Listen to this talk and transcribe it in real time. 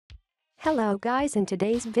Hello guys, in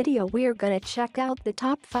today's video we're gonna check out the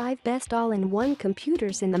top 5 best all-in-one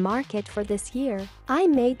computers in the market for this year. I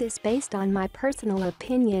made this based on my personal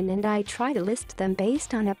opinion and I try to list them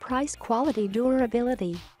based on a price, quality,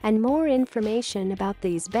 durability, and more information about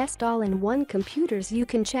these best all-in-one computers. You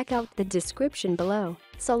can check out the description below.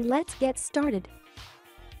 So let's get started.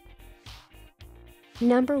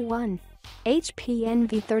 Number 1. HP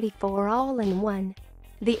NV34 All-in-One.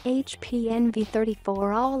 The HP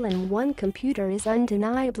NV34 all-in-one computer is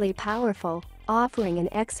undeniably powerful, offering an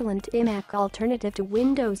excellent iMac alternative to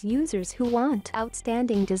Windows users who want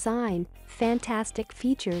outstanding design, fantastic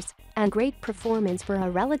features, and great performance for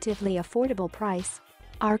a relatively affordable price.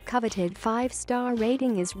 Our coveted 5-star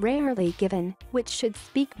rating is rarely given, which should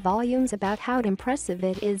speak volumes about how impressive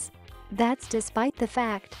it is. That's despite the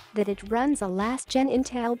fact that it runs a last-gen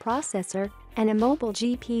Intel processor and a mobile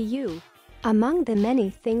GPU. Among the many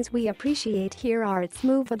things we appreciate here are its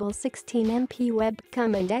movable 16MP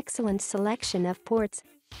webcam and excellent selection of ports.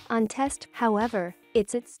 On test, however,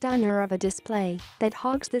 it's its stunner of a display that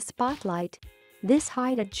hogs the spotlight. This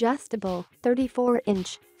height-adjustable,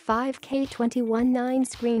 34-inch, 5K 21:9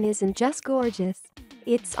 screen isn't just gorgeous.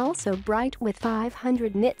 It's also bright with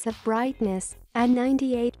 500 nits of brightness and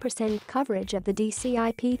 98% coverage of the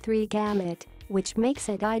DCI-P3 gamut, which makes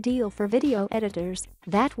it ideal for video editors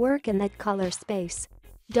that work in that color space.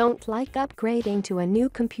 Don't like upgrading to a new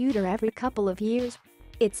computer every couple of years?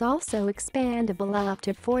 It's also expandable up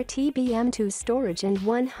to 4TB M2 storage and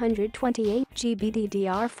 128GB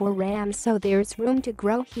DDR4 RAM, so there's room to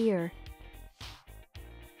grow here.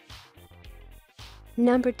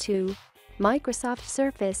 Number 2. Microsoft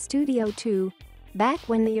Surface Studio 2. Back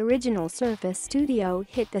when the original Surface Studio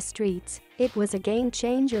hit the streets, it was a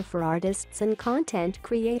game-changer for artists and content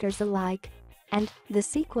creators alike. And the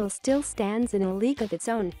sequel still stands in a league of its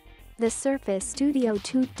own. The Surface Studio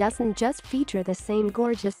 2 doesn't just feature the same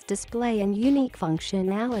gorgeous display and unique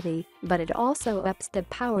functionality, but it also ups the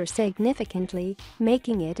power significantly,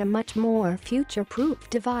 making it a much more future-proof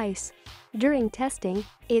device. During testing,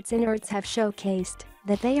 its innards have showcased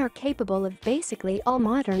that they are capable of basically all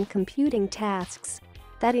modern computing tasks.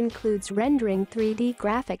 That includes rendering 3D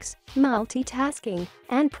graphics, multitasking,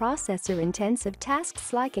 and processor-intensive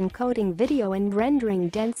tasks like encoding video and rendering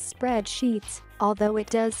dense spreadsheets. Although it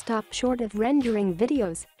does stop short of rendering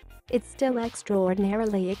videos, it's still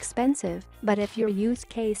extraordinarily expensive. But if your use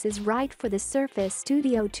case is right for the Surface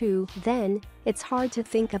Studio 2, then it's hard to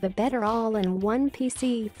think of a better all-in-one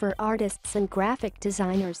PC for artists and graphic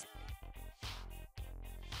designers.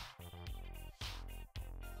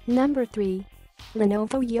 Number 3.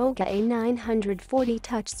 Lenovo Yoga A940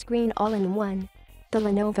 Touchscreen All-in-One. The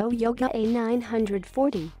Lenovo Yoga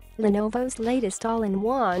A940, Lenovo's latest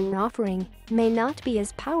all-in-one offering, may not be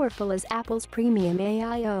as powerful as Apple's premium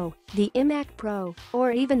AIO, the iMac Pro,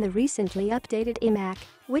 or even the recently updated iMac,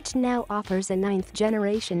 which now offers a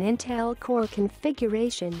 9th-generation Intel Core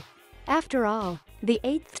configuration. After all, the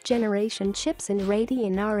 8th-generation chips and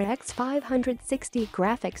Radeon RX 560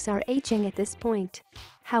 graphics are aging at this point.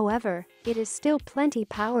 However, it is still plenty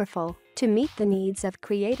powerful to meet the needs of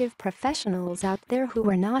creative professionals out there who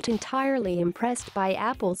are not entirely impressed by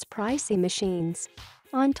Apple's pricey machines.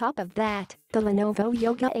 On top of that, the Lenovo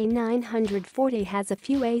Yoga A940 has a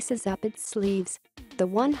few aces up its sleeves. The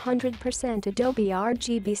 100% Adobe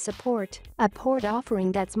RGB support, a port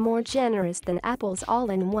offering that's more generous than Apple's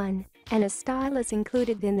all-in-one, and a stylus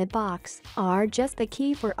included in the box are just the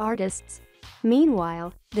key for artists.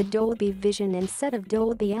 Meanwhile, the Dolby Vision and set of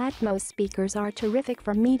Dolby Atmos speakers are terrific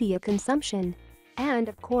for media consumption. And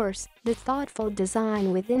of course, the thoughtful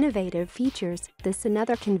design with innovative features, this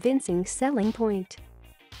another convincing selling point.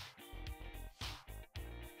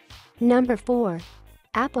 Number 4.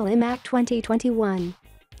 Apple iMac 2021.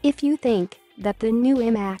 If you think that the new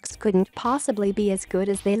iMacs couldn't possibly be as good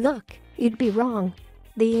as they look, you'd be wrong.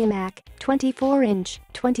 The iMac 24-inch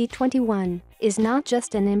 2021 is not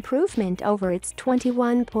just an improvement over its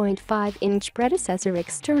 21.5-inch predecessor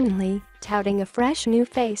externally, touting a fresh new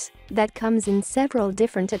face that comes in several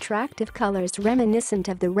different attractive colors reminiscent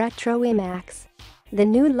of the retro iMacs. The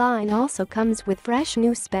new line also comes with fresh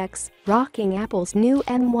new specs, rocking Apple's new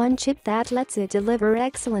M1 chip that lets it deliver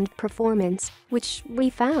excellent performance, which we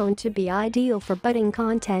found to be ideal for budding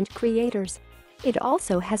content creators. It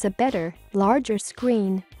also has a better, larger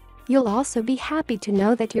screen. You'll also be happy to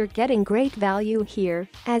know that you're getting great value here,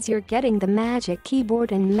 as you're getting the Magic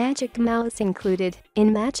Keyboard and Magic Mouse included,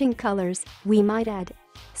 in matching colors, we might add.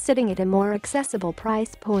 Sitting at a more accessible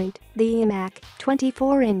price point, the iMac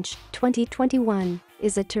 24-inch 2021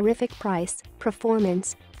 is a terrific price,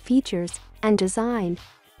 performance, features, and design.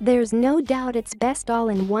 There's no doubt it's best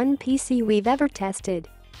all-in-one PC we've ever tested.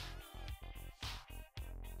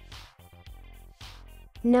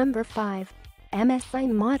 Number 5.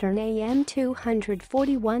 MSI Modern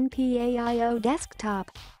AM241P AIO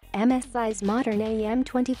Desktop. MSI's Modern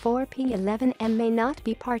AM241P may not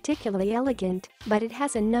be particularly elegant, but it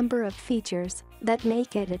has a number of features that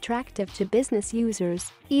make it attractive to business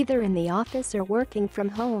users, either in the office or working from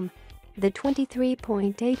home. The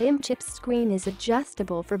 23.8-inch IPS screen is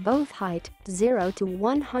adjustable for both height, 0 to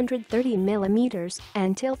 130 mm,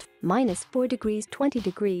 and tilt, -4 degrees 20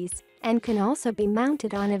 degrees, and can also be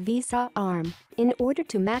mounted on a VESA arm in order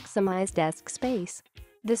to maximize desk space.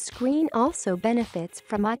 The screen also benefits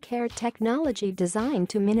from eye-care technology designed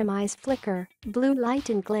to minimize flicker, blue light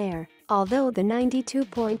and glare, although the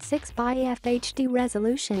 92.6 by FHD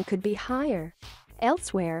resolution could be higher.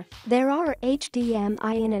 Elsewhere, there are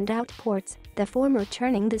HDMI in and out ports, the former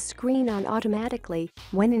turning the screen on automatically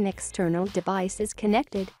when an external device is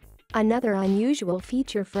connected. Another unusual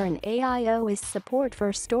feature for an AIO is support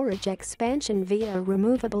for storage expansion via a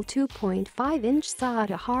removable 2.5-inch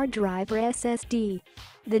SATA hard drive or SSD.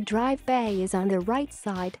 The drive bay is on the right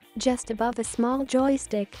side, just above a small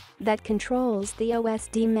joystick that controls the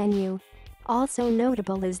OSD menu. Also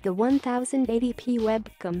notable is the 1080p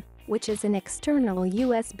webcam, which is an external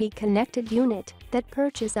USB-connected unit that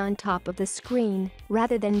perches on top of the screen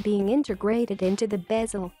rather than being integrated into the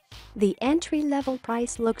bezel. The entry-level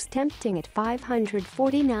price looks tempting at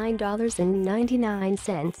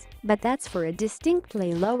 $549.99, but that's for a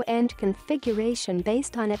distinctly low-end configuration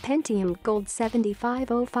based on a Pentium Gold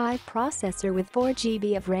 7505 processor with 4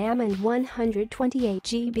 GB of RAM and 128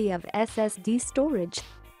 GB of SSD storage.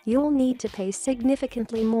 You'll need to pay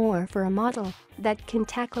significantly more for a model that can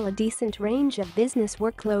tackle a decent range of business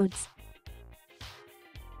workloads.